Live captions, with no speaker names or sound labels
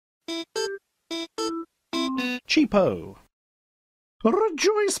Cheapo.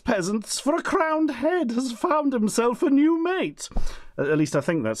 Rejoice, peasants, for a crowned head has found himself a new mate. At least I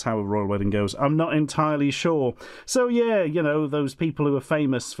think that's how a royal wedding goes. I'm not entirely sure. So yeah, you know, those people who are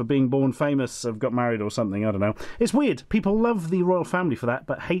famous for being born famous have got married or something, I don't know. It's weird. People love the royal family for that,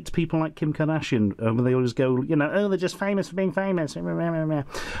 but hate people like Kim Kardashian when they always go, you know, oh, they're just famous for being famous.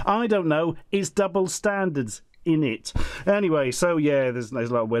 I don't know. It's double standards in it. Anyway, so yeah, there's a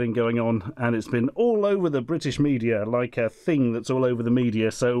lot of wedding going on, and it's been all over the British media, like a thing that's all over the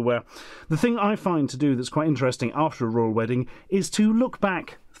media. So the thing I find to do that's quite interesting after a royal wedding is to look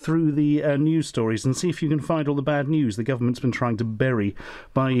back through the news stories and see if you can find all the bad news the government's been trying to bury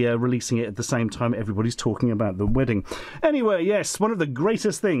by releasing it at the same time everybody's talking about the wedding. Anyway, yes, one of the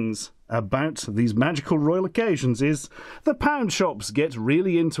greatest things about these magical royal occasions is the pound shops get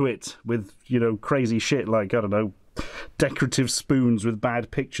really into it with, you know, crazy shit like, I don't know, decorative spoons with bad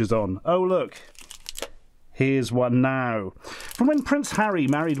pictures on. Oh, look. Here's one now. From when Prince Harry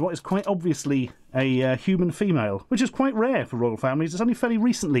married what is quite obviously a human female, which is quite rare for royal families. It's only fairly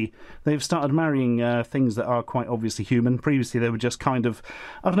recently they've started marrying things that are quite obviously human. Previously they were just kind of,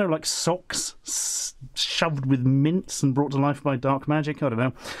 I don't know, like socks shoved with mints and brought to life by dark magic. I don't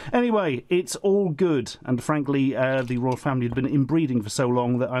know. Anyway, it's all good. And frankly, the royal family had been inbreeding for so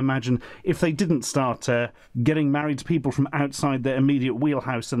long that I imagine if they didn't start getting married to people from outside their immediate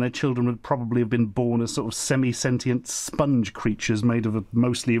wheelhouse, then their children would probably have been born as sort of semi-sentient sponge creatures made of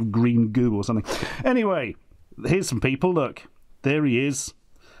mostly of green goo or something. Anyway, here's some people. Look, there he is.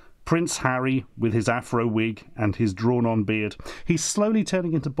 Prince Harry with his afro wig and his drawn-on beard. He's slowly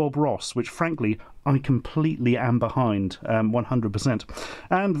turning into Bob Ross, which, frankly, I completely am behind, 100%.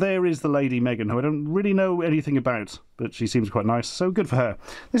 And there is the Lady Meghan, who I don't really know anything about, but she seems quite nice, so good for her.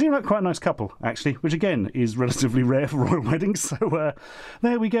 They seem like quite a nice couple, actually, which, again, is relatively rare for royal weddings, so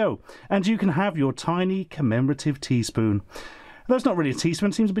there we go. And you can have your tiny commemorative teaspoon. That's not really a teaspoon,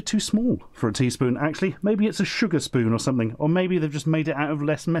 it seems a bit too small for a teaspoon, actually. Maybe it's a sugar spoon or something, or maybe they've just made it out of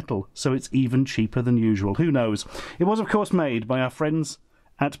less metal, so it's even cheaper than usual. Who knows? It was, of course, made by our friends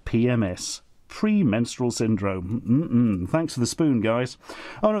at PMS. Premenstrual syndrome. Thanks for the spoon, guys.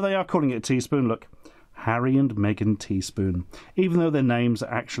 Oh, no, they are calling it a teaspoon, look. Harry and Meghan teaspoon. Even though their names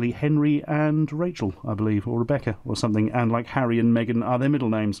are actually Henry and Rachel, I believe, or Rebecca or something, and like Harry and Meghan are their middle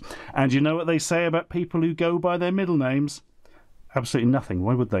names. And you know what they say about people who go by their middle names? Absolutely nothing.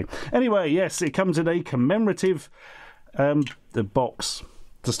 Why would they? Anyway, yes, it comes in a commemorative box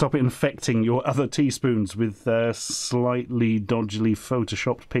to stop it infecting your other teaspoons with slightly dodgily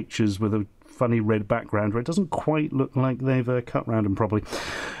photoshopped pictures with a funny red background where it doesn't quite look like they've cut round them properly.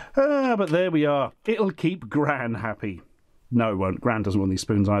 But there we are. It'll keep Gran happy. No, it won't. Gran doesn't want these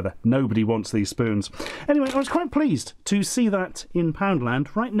spoons either. Nobody wants these spoons. Anyway, I was quite pleased to see that in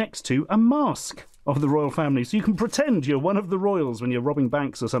Poundland right next to a mask of the royal family, so you can pretend you're one of the royals when you're robbing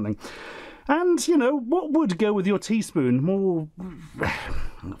banks or something. And, you know, what would go with your teaspoon more...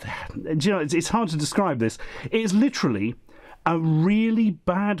 Do you know, it's hard to describe this. It's literally a really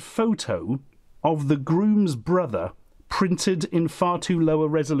bad photo of the groom's brother printed in far too low a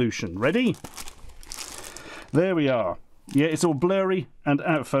resolution. Ready? There we are. Yeah, it's all blurry and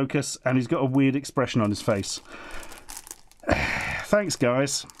out of focus, and he's got a weird expression on his face. Thanks,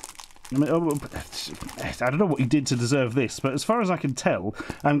 guys. I mean, I don't know what he did to deserve this, but as far as I can tell,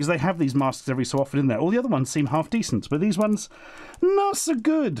 because they have these masks every so often in there, all the other ones seem half decent, but these ones, not so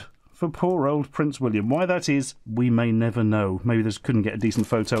good for poor old Prince William. Why that is, we may never know. Maybe they just couldn't get a decent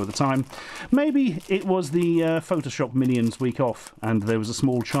photo at the time. Maybe it was the Photoshop Minions week off, and there was a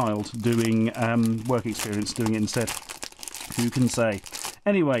small child doing work experience doing it instead. Who can say?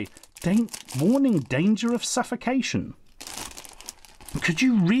 Anyway, warning danger of suffocation. Could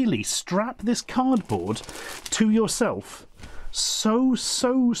you really strap this cardboard to yourself so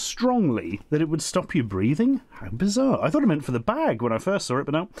strongly that it would stop you breathing? How bizarre. I thought it meant for the bag when I first saw it,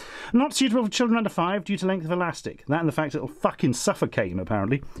 but no. Not suitable for children under 5 due to length of elastic. That and the fact it'll fucking suffocate him,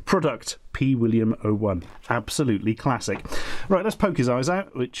 apparently. Product, P. William 01. Absolutely classic. Right, let's poke his eyes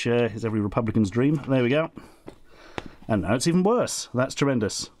out, which is every Republican's dream. There we go. And now it's even worse. That's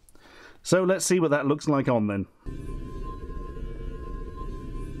tremendous. So let's see what that looks like on then.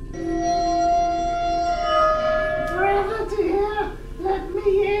 Brother dear, let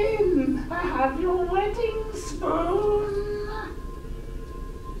me in. I have your wedding spoon.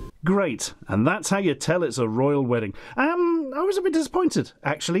 Great, and that's how you tell it's a royal wedding. I was a bit disappointed,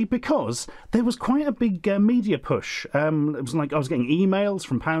 actually, because there was quite a big media push. It was like I was getting emails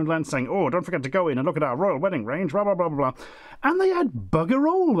from Poundland saying, oh, don't forget to go in and look at our royal wedding range, blah, blah, blah, blah, blah. And they had bugger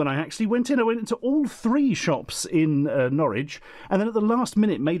all when I actually went in. I went into all 3 shops in Norwich, and then at the last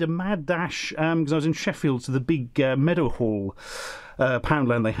minute made a mad dash, because I was in Sheffield, to the big Meadowhall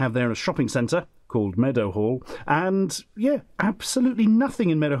Poundland they have there in a shopping centre called Meadowhall, and yeah, absolutely nothing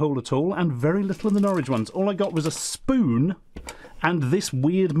in Meadowhall at all, and very little in the Norwich ones. All I got was a spoon and this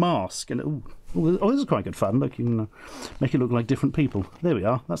weird mask, and this is quite good fun. Look, you can make it look like different people. There we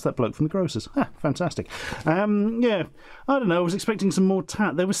are. That's that bloke from the grocers. Fantastic. Yeah, I don't know. I was expecting some more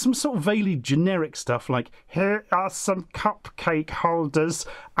tat. There was some sort of vaguely generic stuff like, here are some cupcake holders,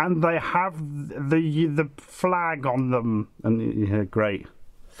 and they have the flag on them. And yeah, great.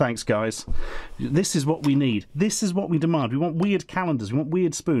 Thanks, guys. This is what we need. This is what we demand. We want weird calendars. We want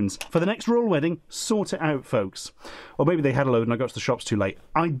weird spoons. For the next royal wedding, sort it out, folks. Or maybe they had a load and I got to the shops too late.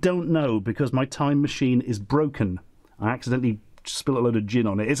 I don't know, because my time machine is broken. I accidentally spilled a load of gin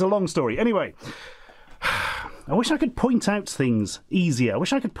on it. It's a long story. Anyway, I wish I could point out things easier. I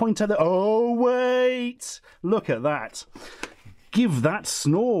wish I could point out that... Oh, wait! Look at that. Give that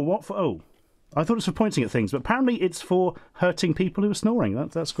snore. What for... Oh. I thought it was for pointing at things, but apparently it's for hurting people who are snoring.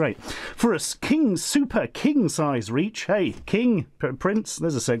 That's great. For a super king size reach, hey, king, prince,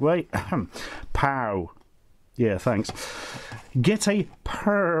 there's a segue. Pow. Yeah, thanks. Get a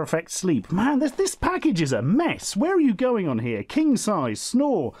perfect sleep. Man, this package is a mess. Where are you going on here? King size,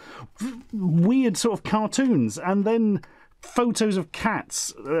 snore, weird sort of cartoons, and then... photos of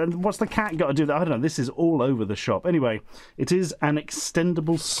cats. And what's the cat got to do with that? I don't know. This is all over the shop. Anyway, it is an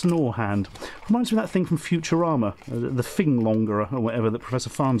extendable snore hand. Reminds me of that thing from Futurama, the Finglonger or whatever that Professor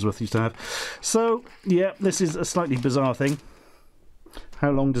Farnsworth used to have. So, yeah, this is a slightly bizarre thing.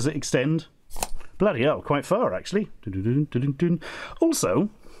 How long does it extend? Bloody hell, quite far, actually. Also,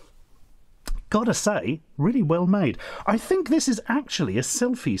 gotta say, really well made. I think this is actually a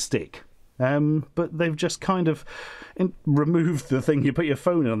selfie stick. But they've just kind of removed the thing you put your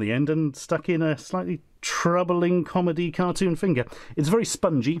phone in on the end and stuck in a slightly troubling comedy cartoon finger. It's very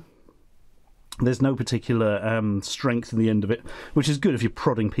spongy. There's no particular strength in the end of it, which is good if you're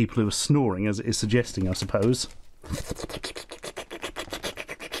prodding people who are snoring, as it is suggesting, I suppose.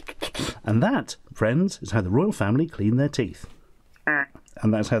 And that, friends, is how the royal family clean their teeth.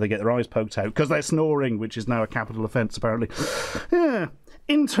 And that's how they get their eyes poked out, because they're snoring, which is now a capital offence, apparently. Yeah.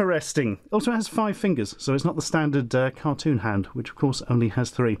 Interesting. Also, it has 5 fingers, so it's not the standard cartoon hand, which of course only has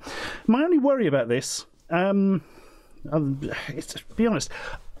 3. My only worry about this, to be honest,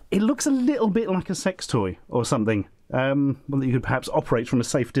 it looks a little bit like a sex toy or something. One that you could perhaps operate from a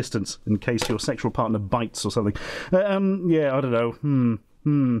safe distance in case your sexual partner bites or something. Yeah, I don't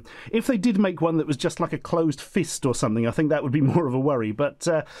know. If they did make one that was just like a closed fist or something, I think that would be more of a worry. But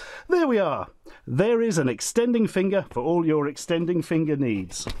there we are. There is an extending finger for all your extending finger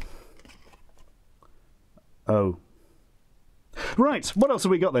needs. Oh. Right, what else have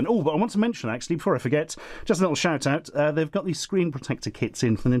we got then? Oh, but I want to mention, actually, before I forget, just a little shout out, they've got these screen protector kits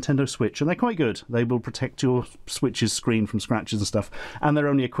in for the Nintendo Switch, and they're quite good. They will protect your Switch's screen from scratches and stuff, and they're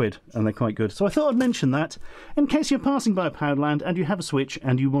only £1, and they're quite good. So I thought I'd mention that, in case you're passing by Poundland and you have a Switch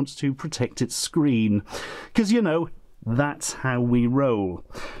and you want to protect its screen. Because, you know, that's how we roll.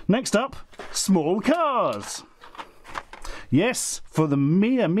 Next up, small cars. Yes, for the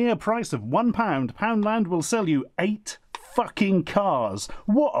mere price of £1, Poundland will sell you 8 fucking cars.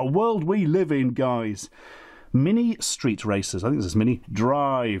 What a world we live in, guys. Mini street racers. I think this is mini.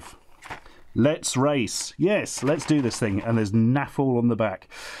 Drive. Let's race. Yes, let's do this thing. And there's naff all on the back.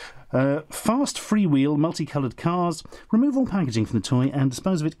 Fast freewheel multicoloured cars. Remove all packaging from the toy and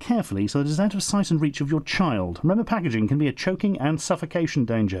dispose of it carefully so it is out of sight and reach of your child. Remember, packaging can be a choking and suffocation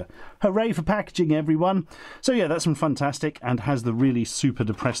danger. Hooray for packaging, everyone. So yeah, that's from Fantastic and has the really super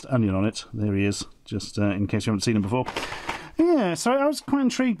depressed onion on it. There he is, just in case you haven't seen him before. Yeah, so I was quite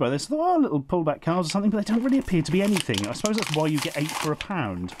intrigued by this. I thought, oh, little pullback cars or something, but they don't really appear to be anything. I suppose that's why you get 8 for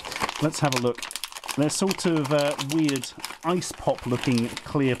 £1. Let's have a look. They're sort of weird ice pop looking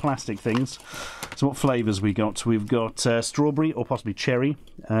clear plastic things. So what flavours we got? We've got strawberry or possibly cherry.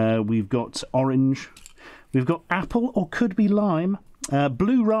 We've got orange. We've got apple or could be lime.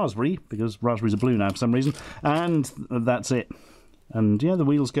 Blue raspberry, because raspberries are blue now for some reason. And that's it. And yeah, the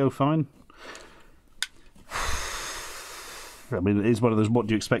wheels go fine. I mean, it is one of those what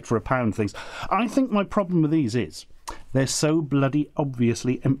do you expect for £1 things. I think my problem with these is they're so bloody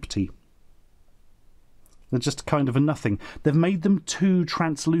obviously empty. They're just kind of a nothing. They've made them too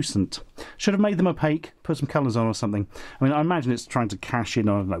translucent. Should have made them opaque, put some colours on or something. I mean, I imagine it's trying to cash in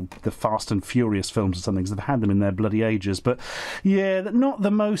on, I don't know, the Fast and Furious films or something, because they've had them in their bloody ages. But, yeah, not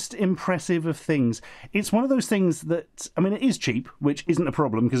the most impressive of things. It's one of those things that, I mean, it is cheap, which isn't a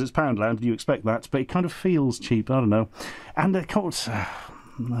problem, because it's Poundland, you expect that, but it kind of feels cheap, I don't know. And they're called...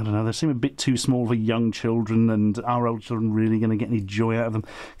 I don't know, they seem a bit too small for young children, and are old children really going to get any joy out of them?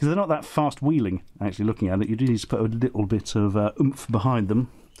 Because they're not that fast-wheeling, actually, looking at it. You do need to put a little bit of oomph behind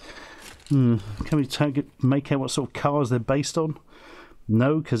them. Can we make out what sort of cars they're based on?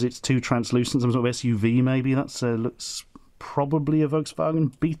 No, because it's too translucent. Some sort of SUV, maybe. That looks probably a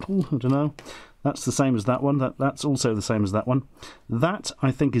Volkswagen Beetle. I don't know. That's the same as that one. That's also the same as that one. That, I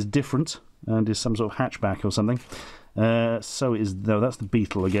think, is different, and is some sort of hatchback or something. So it is, no, that's the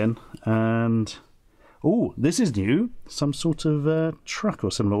Beetle again, and oh, this is new, some sort of truck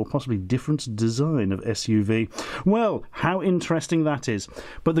or similar, or possibly different design of SUV. Well, how interesting that is.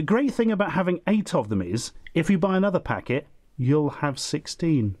 But the great thing about having 8 of them is, if you buy another packet, you'll have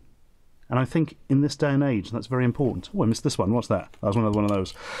 16. And I think in this day and age, that's very important. Oh, I missed this one. What's that? That was one of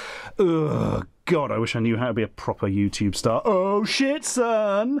those. Ugh, God, I wish I knew how to be a proper YouTube star. Oh, shit,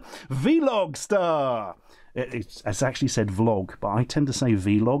 son! VlogStar! It's actually said vlog, but I tend to say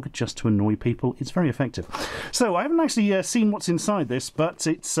vlog just to annoy people. It's very effective. So I haven't actually seen what's inside this, but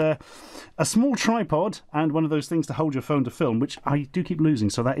it's a small tripod and one of those things to hold your phone to film, which I do keep losing,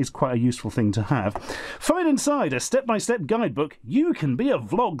 so that is quite a useful thing to have. Find inside a step-by-step guidebook, You Can Be a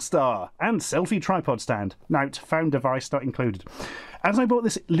Vlog Star, and selfie tripod stand. Note, phone device not included. As I bought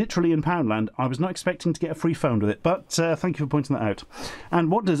this literally in Poundland, I was not expecting to get a free phone with it, but thank you for pointing that out.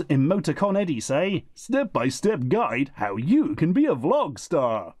 And what does Emoticon Eddie say? Step-by-step guide how you can be a vlog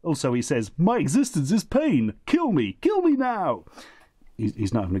star. Also, he says, my existence is pain. Kill me now.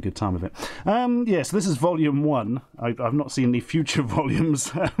 He's not having a good time of it. Yes, this is volume 1. I've not seen any future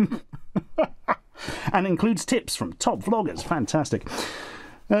volumes. And includes tips from top vloggers. Fantastic.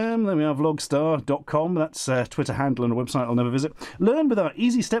 Then we have vlogstar.com, that's a Twitter handle and a website I'll never visit. Learn with our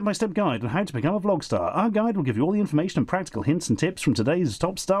easy step-by-step guide on how to become a vlog star. Our guide will give you all the information and practical hints and tips from today's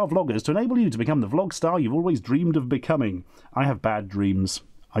top star vloggers to enable you to become the vlog star you've always dreamed of becoming. I have bad dreams.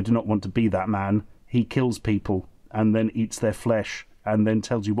 I do not want to be that man. He kills people and then eats their flesh and then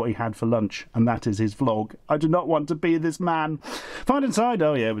tells you what he had for lunch, and that is his vlog. I do not want to be this man. Find inside.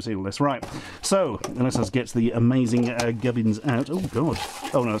 Oh yeah, we've seen all this. Right. So, unless us gets the amazing gubbins out. Oh god.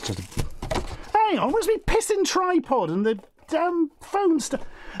 Oh no, it's just a... Hang on, where's my pissing tripod and the damn phone stuff?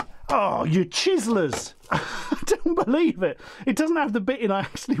 Oh, you chiselers. I don't believe it. It doesn't have the bit in I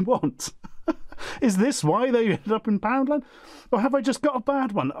actually want. Is this why they ended up in Poundland? Or have I just got a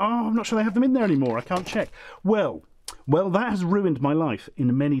bad one? Oh, I'm not sure they have them in there anymore. I can't check. Well, that has ruined my life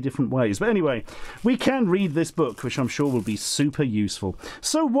in many different ways. But anyway, we can read this book, which I'm sure will be super useful.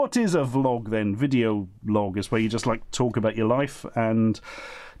 So what is a vlog then? Video log is where you just like talk about your life and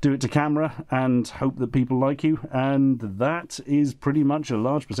do it to camera and hope that people like you. And that is pretty much a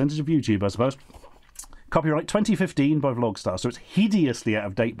large percentage of YouTube, I suppose. Copyright 2015 by VlogStar, so it's hideously out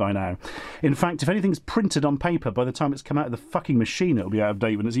of date by now. In fact, if anything's printed on paper, by the time it's come out of the fucking machine, it'll be out of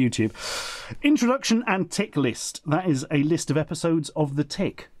date when it's YouTube. Introduction and Tick List. That is a list of episodes of The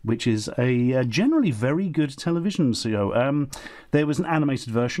Tick, which is a generally very good television show. There was an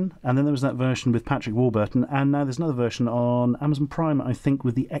animated version, and then there was that version with Patrick Warburton, and now there's another version on Amazon Prime, I think,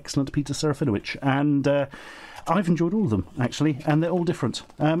 with the excellent Peter Serafinowicz. And I've enjoyed all of them, actually, and they're all different.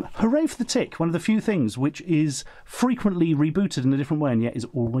 Hooray for The Tick, one of the few things which is frequently rebooted in a different way and yet is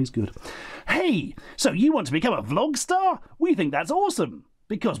always good. Hey, so you want to become a vlog star? We think that's awesome,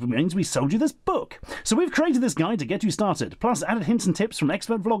 because it means we sold you this book. So we've created this guide to get you started, plus added hints and tips from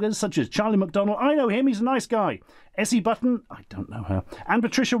expert vloggers such as Charlie McDonald. I know him, he's a nice guy. Essie Button, I don't know her. And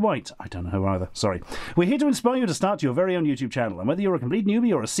Patricia White, I don't know her either, sorry. We're here to inspire you to start your very own YouTube channel, and whether you're a complete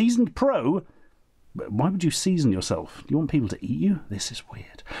newbie or a seasoned pro... Why would you season yourself? Do you want people to eat you? This is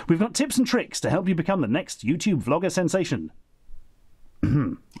weird. We've got tips and tricks to help you become the next YouTube vlogger sensation.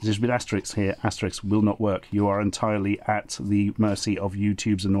 There's been asterisks here. Asterisks will not work. You are entirely at the mercy of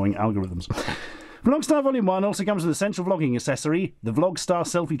YouTube's annoying algorithms. VlogStar Volume 1 also comes with an essential vlogging accessory, the VlogStar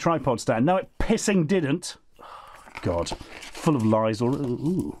selfie tripod stand. No, it pissing didn't. Oh, God. Full of lies.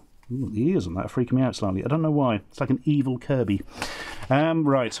 Ooh, the ears on that are freaking me out slightly. I don't know why. It's like an evil Kirby.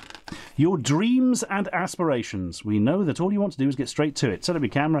 Right. Your dreams and aspirations. We know that all you want to do is get straight to it. Set up your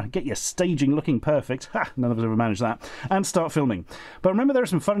camera, get your staging looking perfect. Ha! None of us ever managed that. And start filming. But remember, there are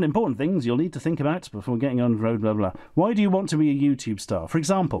some fun and important things you'll need to think about before getting on the road, blah, blah. Why do you want to be a YouTube star? For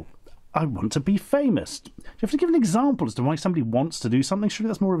example, I want to be famous. Do you have to give an example as to why somebody wants to do something? Surely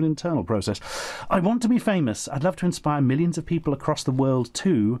that's more of an internal process. I want to be famous. I'd love to inspire millions of people across the world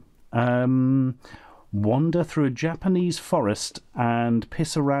to wander through a Japanese forest and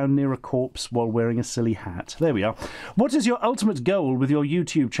piss around near a corpse while wearing a silly hat. There we are. What is your ultimate goal with your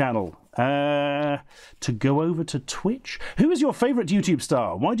YouTube channel? To go over to Twitch. Who is your favourite YouTube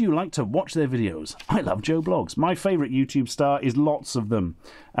star? Why do you like to watch their videos? I love Joe Blogs. My favourite YouTube star is lots of them.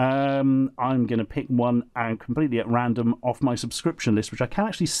 I'm going to pick one and completely at random off my subscription list, which I can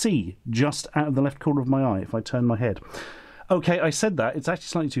actually see just out of the left corner of my eye if I turn my head. Okay, I said that. It's actually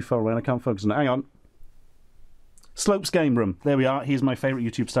slightly too far away and I can't focus on it. Hang on. Slope's Game Room. There we are. He's my favourite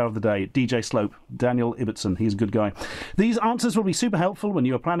YouTube star of the day. DJ Slope. Daniel Ibbotson. He's a good guy. These answers will be super helpful when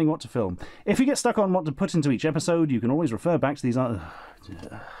you are planning what to film. If you get stuck on what to put into each episode, you can always refer back to these answers.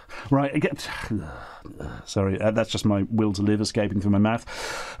 Right, sorry, that's just my will to live escaping through my mouth.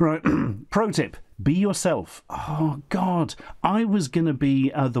 Right, pro tip, be yourself. Oh, God, I was going to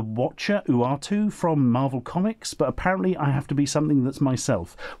be the Watcher Uatu from Marvel Comics, but apparently I have to be something that's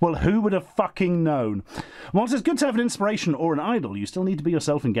myself. Well, who would have fucking known? Whilst it's good to have an inspiration or an idol, you still need to be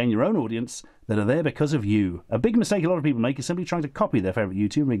yourself and gain your own audience that are there because of you. A big mistake a lot of people make is simply trying to copy their favourite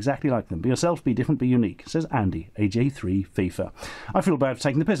YouTuber and exactly like them. Be yourself, be different, be unique, says Andy, AJ3 FIFA. I feel bad for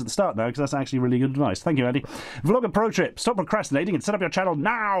taking the piss at the start now, because that's actually really good advice. Thank you, Andy. Vlogger pro trip. Stop procrastinating and set up your channel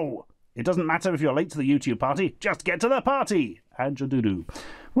now! It doesn't matter if you're late to the YouTube party, just get to the party! And your doo-doo.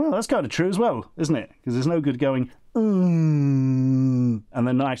 Well, that's kind of true as well, isn't it? Because there's no good going, and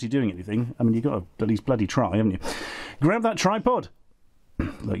then not actually doing anything. I mean, you've got to at least bloody try, haven't you? Grab that tripod.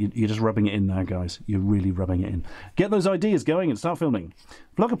 Look, you're just rubbing it in now, guys. You're really rubbing it in. Get those ideas going and start filming.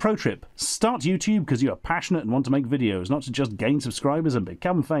 Vlogger pro trip. Start YouTube because you are passionate and want to make videos, not to just gain subscribers and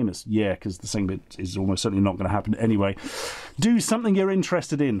become famous. Yeah, because the same bit is almost certainly not going to happen anyway. Do something you're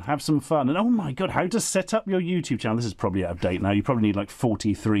interested in. Have some fun. And oh my God, how to set up your YouTube channel. This is probably out of date now. You probably need like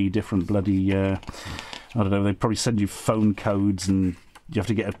 43 different bloody, I don't know, they probably send you phone codes and you have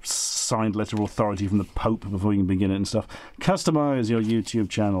to get a signed letter of authority from the Pope before you can begin it and stuff. Customise your YouTube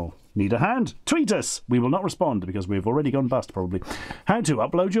channel. Need a hand? Tweet us! We will not respond because we've already gone bust, probably. How to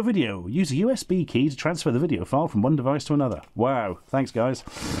upload your video. Use a USB key to transfer the video file from one device to another. Wow. Thanks, guys.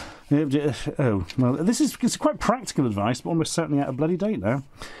 Oh, well, it's quite practical advice, but almost certainly out of bloody date now.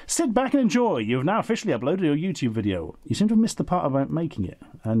 Sit back and enjoy. You have now officially uploaded your YouTube video. You seem to have missed the part about making it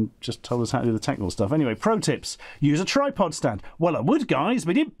and just told us how to do the technical stuff. Anyway, pro tips. Use a tripod stand. Well, I would, guys,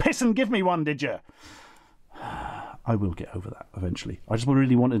 but you didn't piss and give me one, did you? I will get over that eventually. I just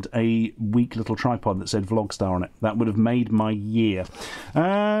really wanted a weak little tripod that said VlogStar on it. That would have made my year.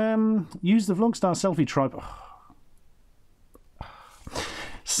 Use the VlogStar selfie tripod.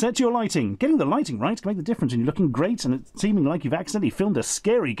 Set your lighting. Getting the lighting right can make the difference in you looking great and it seeming like you've accidentally filmed a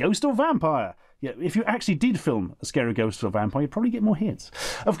scary ghost or vampire. Yeah, if you actually did film a scary ghost or vampire, you'd probably get more hits.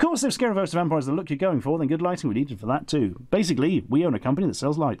 Of course, if scary ghost or vampire is the look you're going for, then good lighting would be needed for that too. Basically, we own a company that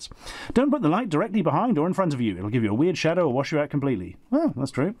sells lights. Don't put the light directly behind or in front of you. It'll give you a weird shadow or wash you out completely. Well,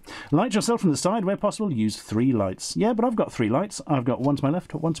 that's true. Light yourself from the side where possible. Use 3 lights. Yeah, but I've got 3 lights. I've got one to my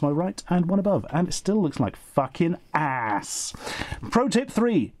left, one to my right, and one above. And it still looks like fucking ass. Pro tip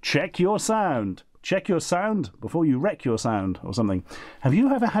 3. Check your sound. Check your sound before you wreck your sound, or something. Have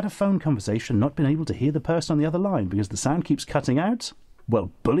you ever had a phone conversation and not been able to hear the person on the other line because the sound keeps cutting out?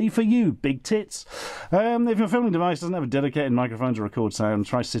 Well, bully for you, big tits. If your filming device doesn't have a dedicated microphone to record sound,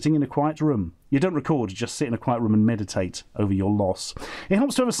 try sitting in a quiet room. You don't record, just sit in a quiet room and meditate over your loss. It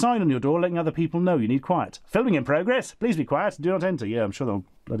helps to have a sign on your door letting other people know you need quiet. Filming in progress. Please be quiet. Do not enter. Yeah, I'm sure they'll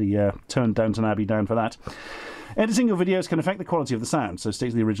bloody turn Downton Abbey down for that. Editing your videos can affect the quality of the sound, so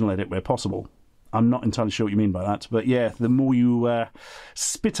stick to the original edit where possible. I'm not entirely sure what you mean by that, but yeah, the more you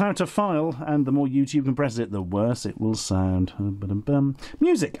spit out a file and the more YouTube compresses it, the worse it will sound.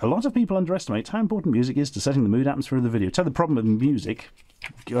 Music. A lot of people underestimate how important music is to setting the mood atmosphere of the video. Tell the problem with music,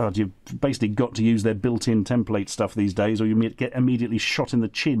 God, you've basically got to use their built-in template stuff these days or you get immediately shot in the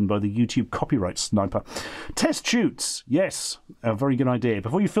chin by the YouTube copyright sniper. Test shoots. Yes, a very good idea.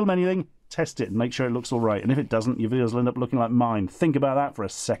 Before you film anything, test it and make sure it looks all right. And if it doesn't, your videos will end up looking like mine. Think about that for a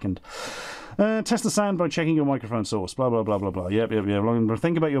second. Test the sound by checking your microphone source. Blah, blah, blah, blah, blah. Yep.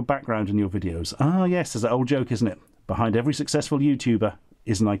 Think about your background in your videos. Ah, yes, there's that old joke, isn't it? Behind every successful YouTuber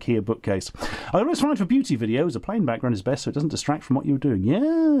is an IKEA bookcase. I always find for beauty videos, a plain background is best so it doesn't distract from what you're doing.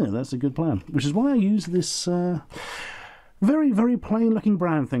 Yeah, that's a good plan. Which is why I use this very, very plain-looking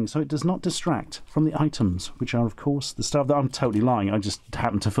brown thing so it does not distract from the items, which are, of course, the stuff that I'm totally lying. I just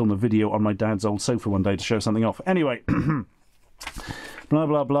happened to film a video on my dad's old sofa one day to show something off. Anyway, blah,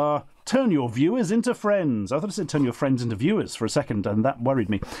 blah, blah. Turn your viewers into friends. I thought it said turn your friends into viewers for a second, and that worried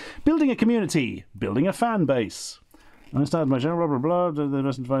me. Building a community. Building a fan base. I started my channel, blah, blah, blah. The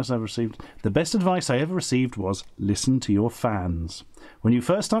best advice I've received. The best advice I ever received was listen to your fans. When you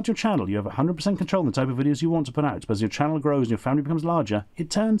first start your channel, you have 100% control of the type of videos you want to put out. But as your channel grows and your family becomes larger, it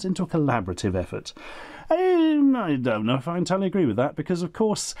turns into a collaborative effort. I don't know if I entirely agree with that, because, of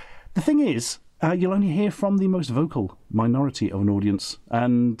course, the thing is, you'll only hear from the most vocal minority of an audience,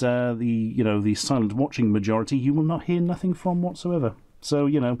 and the silent watching majority you will not hear nothing from whatsoever. So,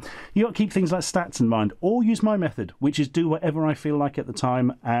 you got to keep things like stats in mind, or use my method, which is do whatever I feel like at the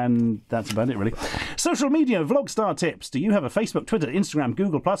time, and that's about it, really. Social media, VlogStar tips. Do you have a Facebook, Twitter, Instagram,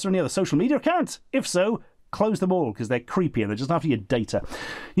 Google+, or any other social media account? If so, close them all, because they're creepy and they're just after your data.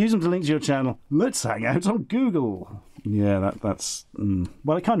 Use them to link to your channel. Let's hang out on Google. Yeah, that's...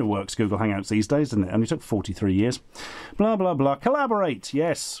 Well, it kind of works, Google Hangouts these days, doesn't it? Only took 43 years. Blah, blah, blah. Collaborate,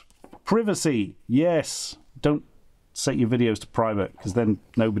 yes. Privacy, yes. Don't set your videos to private, because then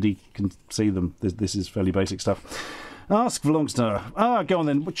nobody can see them. This is fairly basic stuff. Ask VlogStar. Go on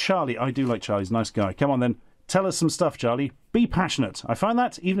then. Charlie, I do like Charlie. He's a nice guy. Come on then. Tell us some stuff, Charlie. Be passionate. I find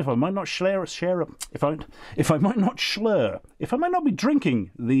that, even if I might not if I might not be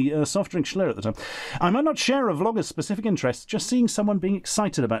drinking the soft drink Schler at the time, I might not share a vlogger's specific interests, just seeing someone being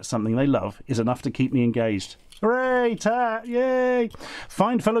excited about something they love is enough to keep me engaged. Hooray! Yay!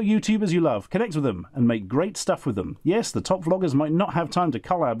 Find fellow YouTubers you love, connect with them, and make great stuff with them. Yes, the top vloggers might not have time to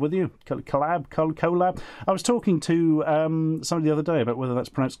collab with you. Collab? I was talking to somebody the other day about whether that's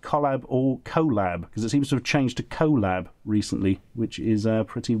pronounced collab or collab, because it seems to have changed to collab recently, which is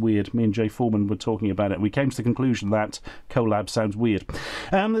pretty weird. Me and Jay Foreman were talking about it. We came to the conclusion that collab sounds weird.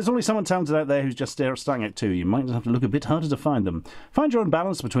 There's always someone talented out there who's just starting out too. You might have to look a bit harder to find them. Find your own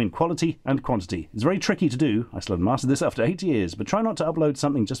balance between quality and quantity. It's very tricky to do. I still haven't mastered this after 8 years, but try not to upload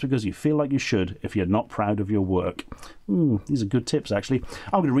something just because you feel like you should if you're not proud of your work. These are good tips, actually.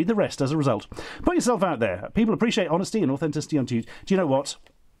 I'm going to read the rest as a result. Put yourself out there. People appreciate honesty and authenticity on YouTube. Do you know what?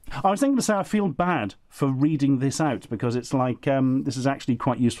 I was thinking to say I feel bad for reading this out, because it's like this is actually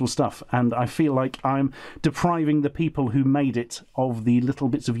quite useful stuff, and I feel like I'm depriving the people who made it of the little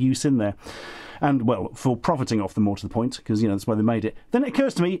bits of use in there. And, well, for profiting off them, more to the point, because, that's why they made it. Then it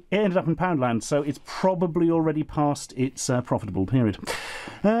occurs to me, it ended up in Poundland, so it's probably already past its profitable period.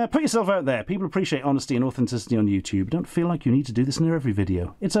 Put yourself out there. People appreciate honesty and authenticity on YouTube. Don't feel like you need to do this in every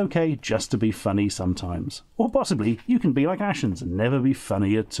video. It's okay just to be funny sometimes. Or possibly, you can be like Ashens and never be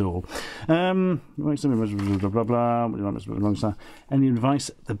funny at all. Blah, blah, blah. Any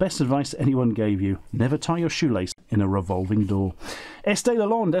advice? The best advice anyone gave you. Never tie your shoelace in a revolving door. Estee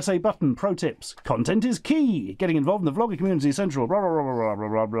Lalonde, SA Button, pro tips. Content is key. Getting involved in the vlogger community is central. Blah, blah, blah, blah,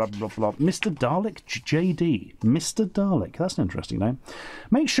 blah, blah, blah, blah. Mr. Dalek JD. Mr. Dalek. That's an interesting name.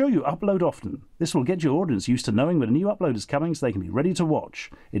 Make sure you upload often. This will get your audience used to knowing when a new upload is coming so they can be ready to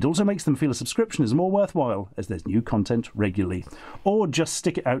watch. It also makes them feel a subscription is more worthwhile as there's new content regularly. Or just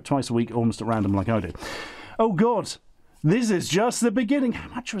stick it out twice a week almost at random like I do. Oh, God. This is just the beginning.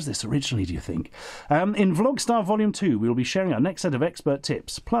 How much was this originally, do you think? In VlogStar Volume 2, we will be sharing our next set of expert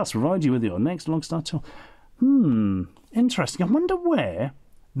tips, plus provide you with your next VlogStar tool. Interesting. I wonder where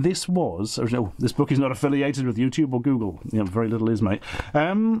this was. Oh, this book is not affiliated with YouTube or Google. Very little is, mate.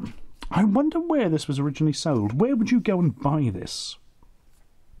 I wonder where this was originally sold. Where would you go and buy this?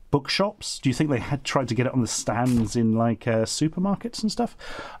 Bookshops? Do you think they had tried to get it on the stands in, like, supermarkets and stuff?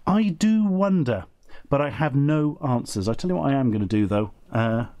 I do wonder. But I have no answers. I tell you what I am going to do, though.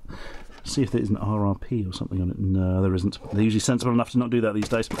 See if there isn't RRP or something on it. No, there isn't. They're usually sensible enough to not do that these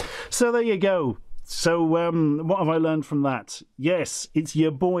days. So there you go. So what have I learned from that? Yes, it's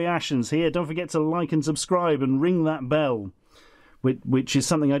your boy Ashens here. Don't forget to like and subscribe and ring that bell, which is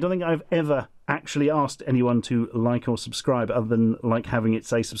something I don't think I've ever actually asked anyone to like or subscribe, other than like having it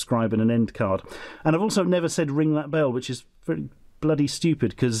say subscribe and an end card. And I've also never said ring that bell, which is very bloody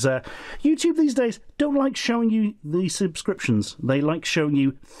stupid, because YouTube these days don't like showing you the subscriptions. They like showing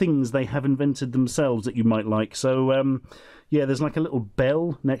you things they have invented themselves that you might like. So yeah, there's like a little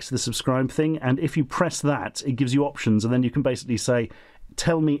bell next to the subscribe thing, and if you press that, it gives you options, and then you can basically say,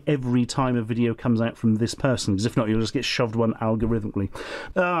 tell me every time a video comes out from this person, because if not, you'll just get shoved one algorithmically.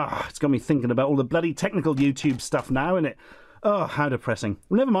 It's got me thinking about all the bloody technical YouTube stuff now, innit? Oh, how depressing.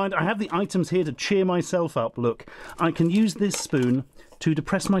 Well, never mind, I have the items here to cheer myself up. Look, I can use this spoon to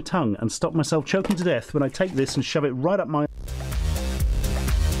depress my tongue and stop myself choking to death when I take this and shove it right up my...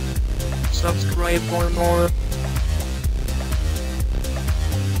 Subscribe for more.